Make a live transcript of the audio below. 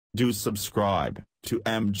Do subscribe to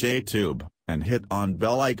MJTube and hit on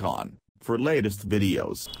bell icon for latest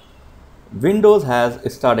videos. Windows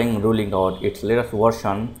has started rolling out its latest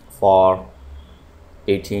version for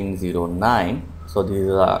 18.09. So this is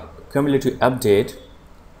a cumulative update.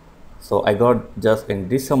 So I got just in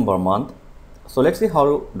December month. So let's see how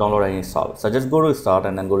to download and install. So just go to start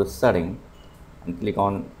and then go to setting and click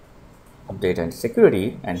on update and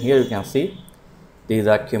security, and here you can see these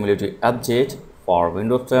are cumulative update for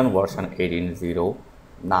Windows 10 version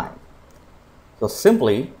 18.09. So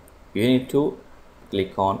simply you need to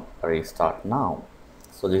click on restart now.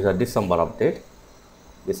 So these are December update,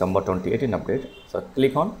 December 2018 update. So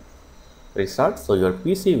click on restart, so your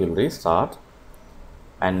PC will restart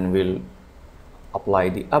and will apply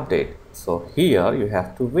the update. So here you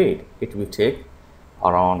have to wait. It will take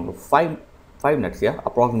around 5 minutes, yeah,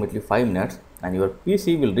 approximately 5 minutes, and your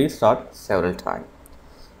PC will restart several times.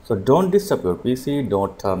 So don't disturb your PC,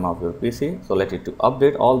 don't turn off your PC. So let it to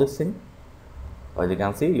update all this thing. As you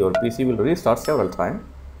can see, your PC will restart several times.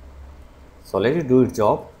 So let it do its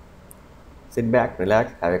job. Sit back,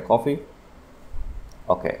 relax, have a coffee.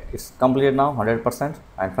 Okay, it's completed now 100%,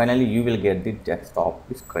 and finally you will get the desktop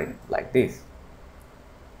screen like this.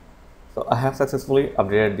 So I have successfully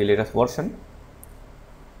updated the latest version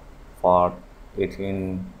for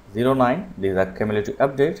 18.09. This is a cumulative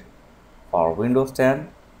update for Windows 10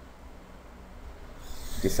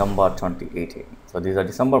 December 2018. So this is a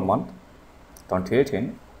December month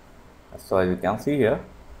 2018. So as you can see here,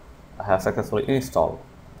 I have successfully installed.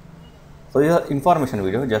 So this is an information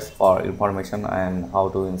video, just for information and how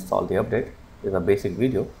to install the update. This is a basic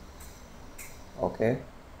video. Okay,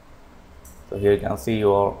 so here you can see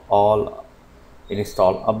your all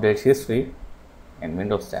install update history in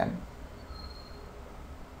Windows 10.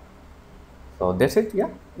 So that's it. Yeah,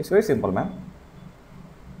 it's very simple, man.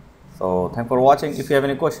 So thanks for watching. If you have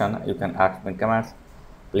any question, you can ask me in comments.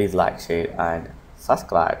 Please like, share and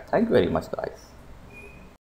subscribe. Thank you very much, guys.